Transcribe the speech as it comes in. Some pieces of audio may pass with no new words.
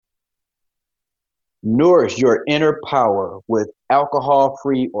Nourish your inner power with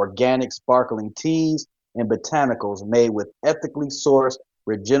alcohol-free organic sparkling teas and botanicals made with ethically sourced,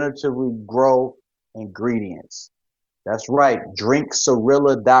 regeneratively grown ingredients. That's right,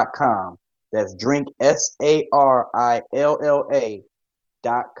 drinksarilla.com. That's drink SARILLA.com.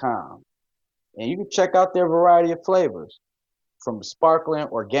 And you can check out their variety of flavors from sparkling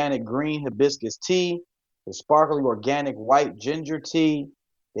organic green hibiscus tea to sparkling organic white ginger tea.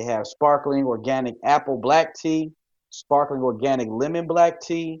 They have sparkling organic apple black tea, sparkling organic lemon black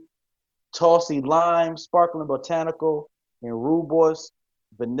tea, Tulsi lime, sparkling botanical, and rooibos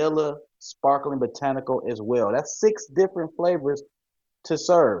vanilla sparkling botanical as well. That's 6 different flavors to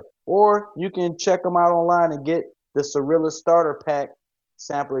serve. Or you can check them out online and get the Sarilla Starter Pack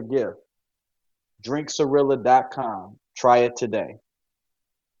sampler gift. DrinkSarilla.com. Try it today.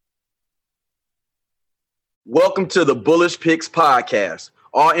 Welcome to the Bullish Picks podcast.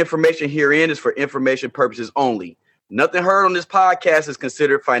 All information herein is for information purposes only. Nothing heard on this podcast is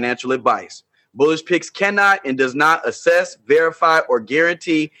considered financial advice. Bullish Picks cannot and does not assess, verify, or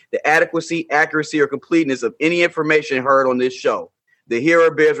guarantee the adequacy, accuracy, or completeness of any information heard on this show. The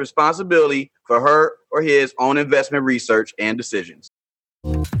hearer bears responsibility for her or his own investment research and decisions.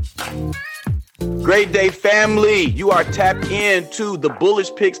 Great day, family. You are tapped into the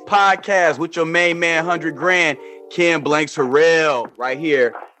Bullish Picks podcast with your main man, 100 Grand, Ken Blanks Harrell, right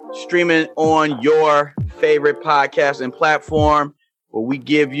here, streaming on your favorite podcasting platform, where we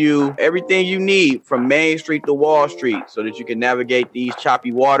give you everything you need from Main Street to Wall Street so that you can navigate these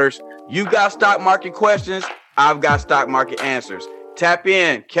choppy waters. You got stock market questions. I've got stock market answers. Tap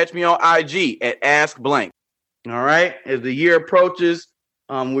in. Catch me on IG at Ask Blank. All right. As the year approaches,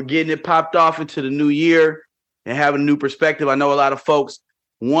 we're getting it popped off into the new year and having a new perspective. I know a lot of folks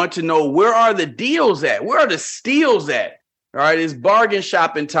want to know, where are the deals at? Where are the steals at? All right. It's bargain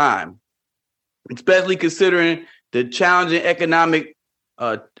shopping time, especially considering the challenging economic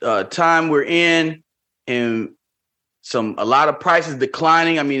time we're in, and a lot of prices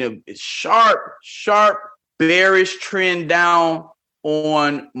declining. I mean, it's sharp bearish trend down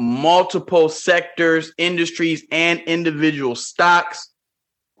on multiple sectors, industries, and individual stocks.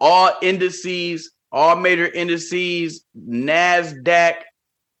 All indices, all major indices, NASDAQ,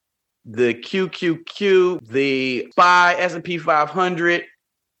 the QQQ, the SPY, S&P 500,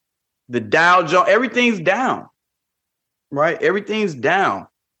 the Dow Jones, everything's down. Right? Everything's down.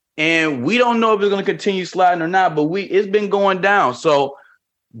 And we don't know if it's going to continue sliding or not, but it's been going down. So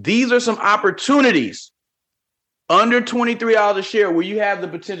these are some opportunities under $23 a share where you have the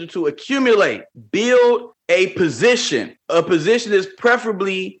potential to accumulate, build a position is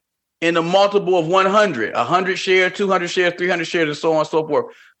preferably in a multiple of 100 shares, 200 shares, 300 shares, and so on and so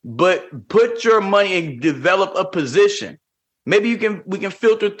forth. But put your money and develop a position. Maybe we can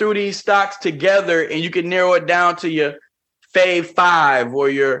filter through these stocks together and you can narrow it down to your fave 5 or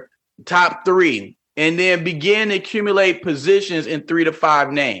your top 3, and then begin to accumulate positions in 3 to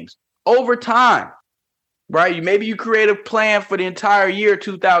 5 names over time, right? Maybe you create a plan for the entire year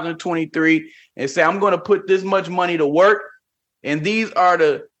 2023 and say, I'm going to put this much money to work, and these are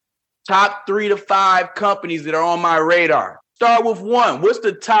the top 3 to 5 companies that are on my radar. Start with one. What's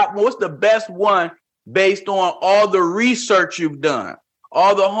the best one based on all the research you've done,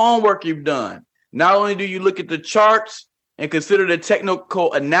 all the homework you've done? Not only do you look at the charts and consider the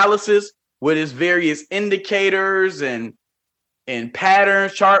technical analysis with its various indicators and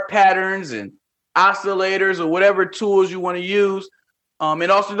patterns, chart patterns and oscillators or whatever tools you want to use.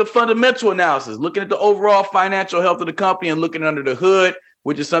 And also the fundamental analysis, looking at the overall financial health of the company and looking under the hood,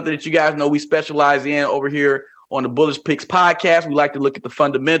 which is something that you guys know we specialize in over here on the Bullish Picks podcast. We like to look at the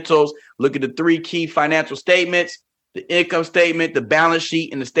fundamentals, look at the 3 key financial statements, the income statement, the balance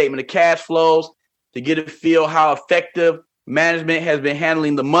sheet, and the statement of cash flows, to get a feel how effective management has been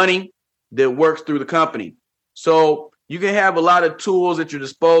handling the money that works through the company. So you can have a lot of tools at your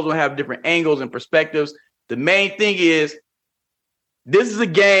disposal and have different angles and perspectives. The main thing is, this is a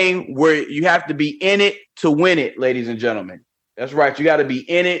game where you have to be in it to win it, ladies and gentlemen. That's right. You got to be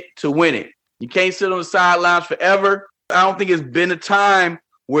in it to win it. You can't sit on the sidelines forever. I don't think it's been a time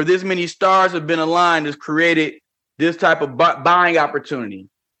where this many stars have been aligned that's created this type of buying opportunity.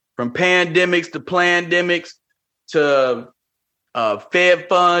 From pandemics to plandemics to Fed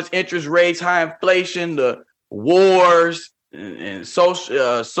funds, interest rates, high inflation, the wars and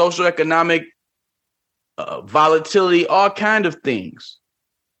social economic volatility, all kind of things.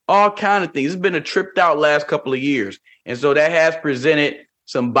 It's been a tripped out last couple of years. And so that has presented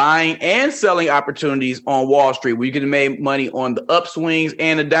some buying and selling opportunities on Wall Street where you can make money on the upswings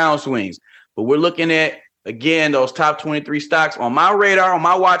and the downswings. But we're looking at, again, those top 23 stocks on my radar, on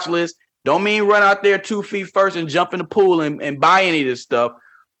my watch list. Don't mean run out there 2 feet first and jump in the pool and buy any of this stuff.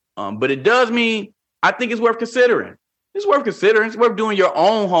 But it does mean I think it's worth considering. It's worth considering. It's worth doing your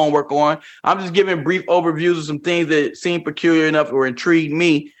own homework on. I'm just giving brief overviews of some things that seem peculiar enough or intrigued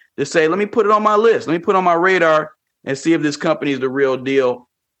me to say, let me put it on my list. Let me put it on my radar and see if this company is the real deal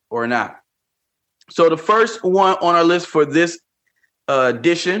or not. So the first one on our list for this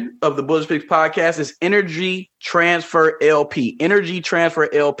edition of the Bullish Picks podcast is Energy Transfer LP. Energy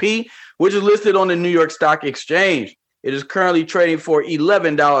Transfer LP, which is listed on the New York Stock Exchange. It is currently trading for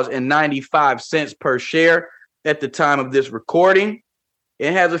 $11.95 per share at the time of this recording.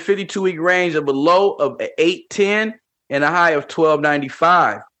 It has a 52-week range of a low of 810 and a high of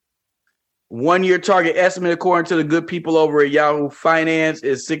 1295. 1 year target estimate, according to the good people over at Yahoo Finance,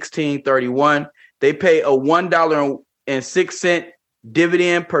 is 1631. They pay a $1.06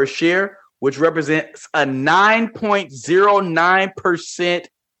 dividend per share, which represents a 9.09%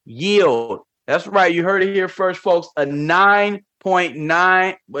 yield. That's right. You heard it here first, folks. A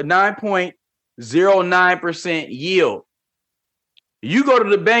 9.09% yield. You go to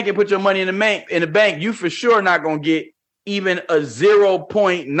the bank and put your money in the bank, you for sure not going to get even a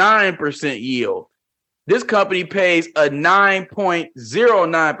 0.9% yield. This company pays a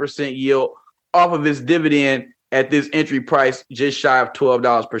 9.09% yield off of its dividend at this entry price, just shy of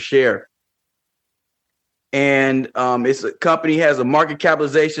 $12 per share. And it's a company has a market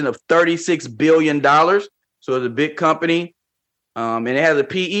capitalization of $36 billion. So it's a big company. And it has a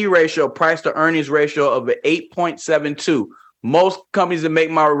PE ratio, price to earnings ratio of 8.72. Most companies that make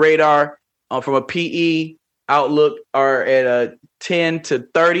my radar from a PE outlook are at a 10 to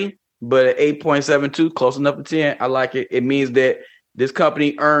 30, but at 8.72, close enough to 10. I like it. It means that this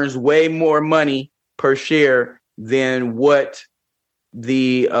company earns way more money per share than what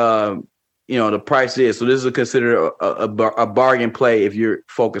the the price is. So this is considered a bargain play if you're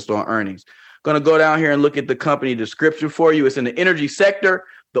focused on earnings. Going to go down here and look at the company description for you. It's in the energy sector,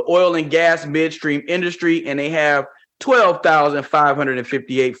 the oil and gas midstream industry, and they have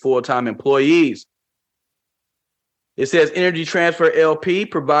 12,558 full-time employees. It says Energy Transfer LP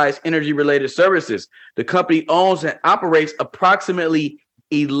provides energy-related services. The company owns and operates approximately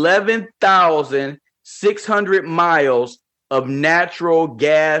 11,600 miles of natural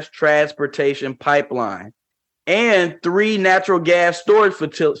gas transportation pipeline and 3 natural gas storage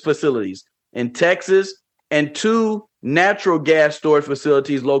facilities in Texas and 2 natural gas storage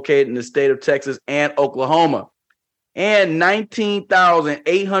facilities located in the state of Texas and Oklahoma, and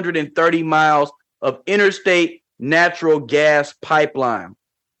 19,830 miles of interstate natural gas pipeline.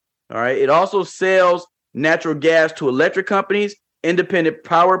 All right. It also sells natural gas to electric companies, independent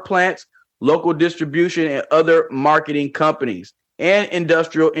power plants, local distribution, and other marketing companies and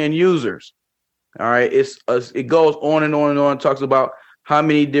industrial end users. All right. It goes on and on and on. It talks about how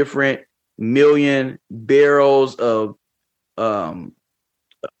many different million barrels of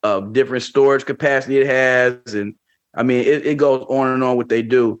different storage capacity it has. And I mean, it goes on and on what they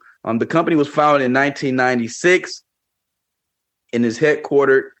do. The company was founded in 1996 and is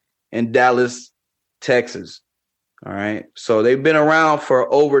headquartered in Dallas, Texas. All right. So they've been around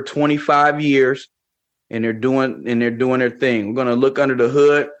for over 25 years and they're doing their thing. We're going to look under the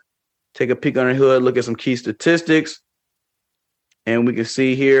hood, take a peek under the hood, look at some key statistics. And we can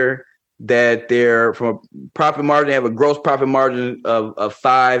see here that they're from a profit margin, they have a gross profit margin of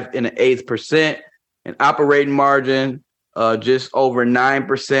 5 1/8%, an operating margin just over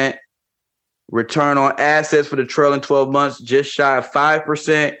 9%, return on assets for the trailing 12 months just shy of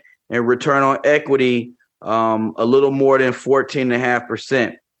 5%, and return on equity a little more than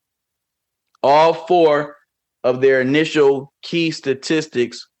 14.5%. All 4 of their initial key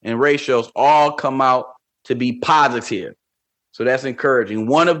statistics and ratios all come out to be positive. So that's encouraging.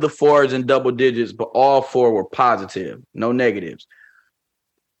 1 of the 4 is in double digits, but all 4 were positive, no negatives.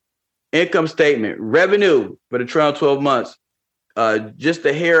 Income statement, revenue for the trailing 12 months, just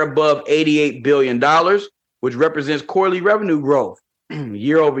a hair above $88 billion, which represents quarterly revenue growth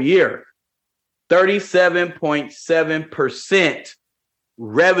year over year. 37.7%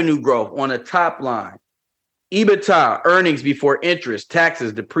 revenue growth on the top line. EBITDA, earnings before interest,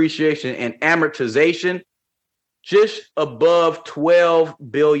 taxes, depreciation, and amortization, just above $12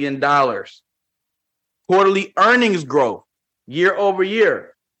 billion. Quarterly earnings growth year over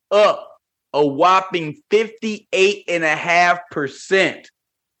year, up a whopping 58.5%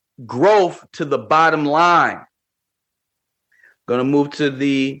 growth to the bottom line. Going to move to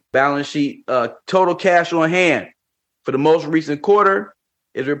the balance sheet. Total cash on hand for the most recent quarter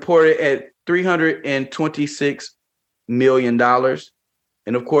is reported at $326 million.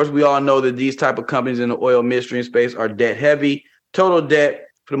 And of course, we all know that these type of companies in the oil midstream space are debt heavy. Total debt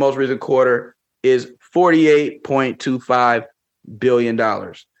for the most recent quarter is $48.25 billion.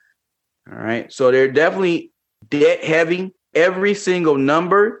 All right. So they're definitely debt heavy. Every single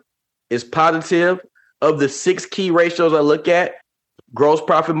number is positive. Of the 6 key ratios I look at, gross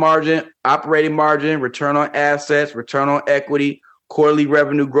profit margin, operating margin, return on assets, return on equity, quarterly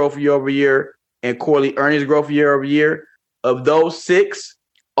revenue growth year over year, and quarterly earnings growth year over year. Of those 6,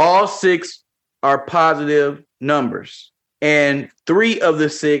 all 6 are positive numbers. And 3 of the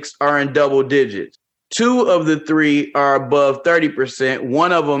 6 are in double digits. 2 of the 3 are above 30%.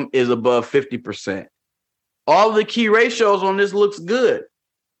 1 of them is above 50%. All of the key ratios on this looks good.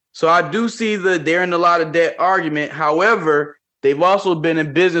 So I do see that they're in a lot of debt argument. However, they've also been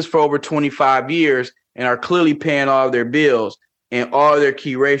in business for over 25 years and are clearly paying all of their bills, and all of their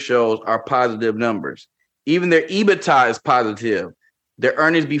key ratios are positive numbers. Even their EBITDA is positive. Their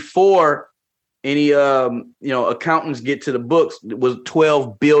earnings before any accountants get to the books was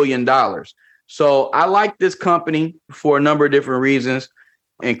 $12 billion. So I like this company for a number of different reasons,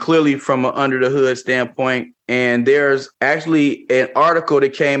 and clearly from an under the hood standpoint. And there's actually an article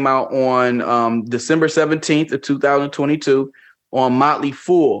that came out on December 17th of 2022 on Motley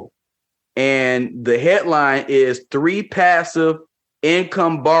Fool. And the headline is 3 passive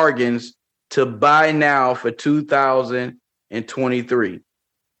income bargains to buy now for 2023.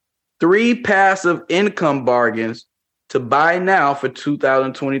 3 passive income bargains to buy now for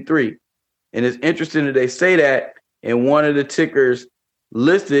 2023. And it's interesting that they say that, and one of the tickers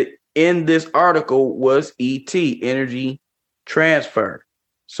listed in this article was ET, Energy Transfer.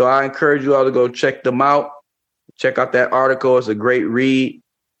 So I encourage you all to go check them out. Check out that article. It's a great read.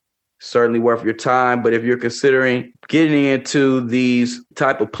 Certainly worth your time. But if you're considering getting into these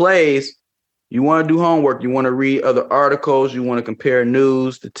type of plays, you want to do homework. You want to read other articles. You want to compare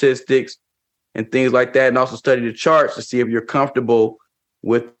news, statistics, and things like that. And also study the charts to see if you're comfortable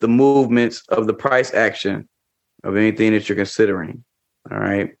with the movements of the price action of anything that you're considering. All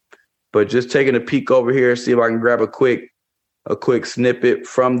right. But just taking a peek over here, see if I can grab a quick snippet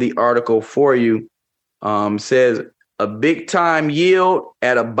from the article for you. Says a big time yield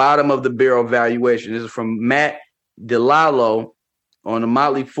at a bottom of the barrel valuation. This is from Matt DeLallo on the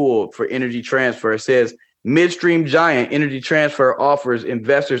Motley Fool for Energy Transfer. It says midstream giant Energy Transfer offers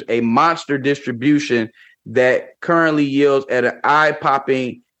investors a monster distribution that currently yields at an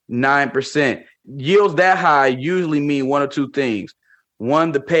eye-popping 9%. Yields that high usually mean one of two things.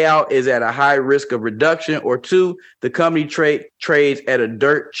 1, the payout is at a high risk of reduction, or 2, the company trades at a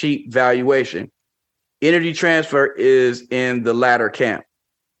dirt cheap valuation. Energy Transfer is in the latter camp.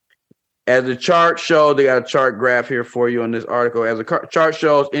 As the chart shows, they got a chart graph here for you on this article. As the chart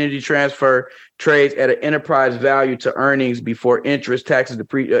shows, Energy Transfer trades at an enterprise value to earnings before interest, taxes,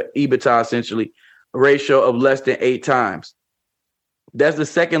 EBITDA, essentially, a ratio of less than 8 times. That's the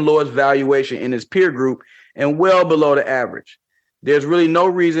second lowest valuation in its peer group and well below the average. There's really no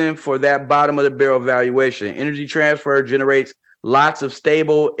reason for that bottom of the barrel valuation. Energy Transfer generates lots of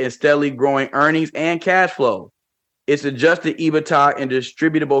stable and steadily growing earnings and cash flow. Its adjusted EBITDA and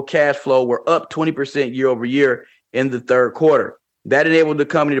distributable cash flow were up 20% year over year in the third quarter. That enabled the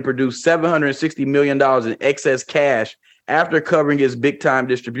company to produce $760 million in excess cash after covering its big time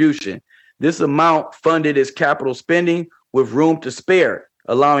distribution. This amount funded its capital spending with room to spare,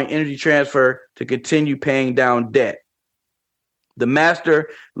 allowing Energy Transfer to continue paying down debt. The Master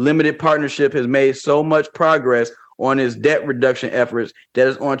Limited Partnership has made so much progress on its debt reduction efforts that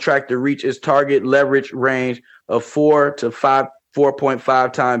it's on track to reach its target leverage range of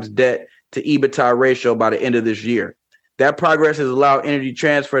 4.5 times debt to EBITDA ratio by the end of this year. That progress has allowed Energy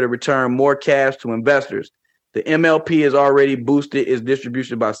Transfer to return more cash to investors. The MLP has already boosted its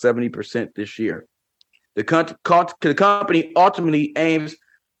distribution by 70% this year. The company ultimately aims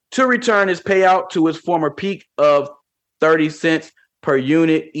to return its payout to its former peak of 30 cents per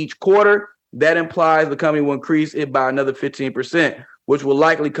unit each quarter. That implies the company will increase it by another 15%, which will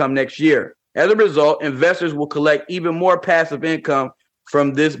likely come next year. As a result, investors will collect even more passive income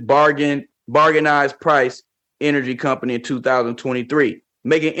from this bargainized price energy company in 2023,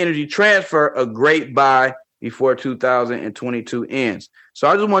 making Energy Transfer a great buy before 2022 ends. So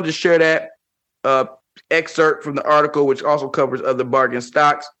I just wanted to share that excerpt from the article, which also covers other bargain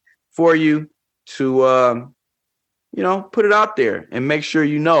stocks for you to put it out there and make sure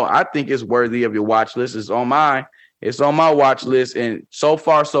I think it's worthy of your watch list. It's on my watch list, and so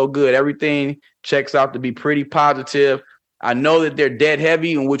far so good. Everything checks out to be pretty positive. I know that they're dead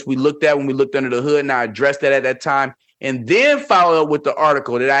heavy, in which we looked at when we looked under the hood, and I addressed that at that time, and then followed up with the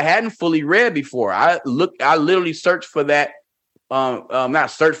article that I hadn't fully read before. I literally searched for that, not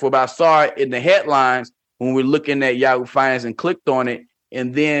searched for, but I saw it in the headlines when we were looking at Yahoo Finance and clicked on it.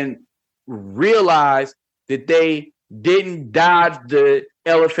 and then realized that they didn't dodge the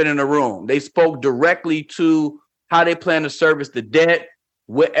elephant in the room. They spoke directly to how they plan to service the debt,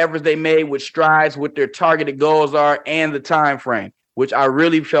 whatever they made, with strides, what their targeted goals are, and the time frame, which I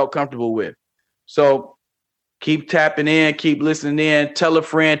really felt comfortable with. So keep tapping in, keep listening in, tell a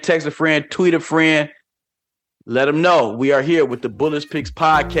friend, text a friend, tweet a friend. Let them know we are here with the Bullish Picks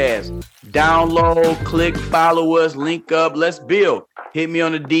podcast. Download, click, follow us, link up. Let's build. Hit me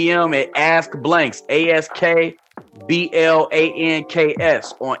on the DM at Ask Blanks, AskBlanks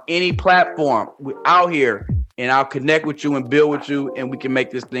on any platform. We're out here, and I'll connect with you and build with you, and we can make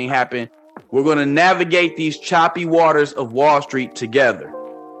this thing happen. We're going to navigate these choppy waters of Wall Street together.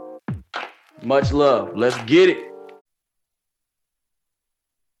 Much love. Let's get it.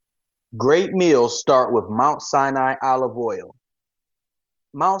 Great meals start with Mount Sinai olive oil.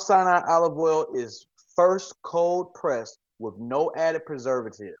 Mount Sinai olive oil is first cold pressed with no added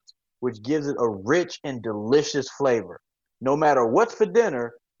preservatives, which gives it a rich and delicious flavor. No matter what's for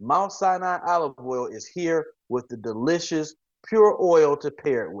dinner, Mount Sinai olive oil is here with the delicious pure oil to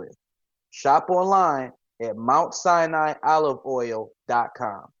pair it with. Shop online at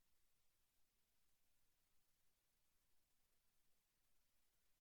MountSinaiOliveOil.com.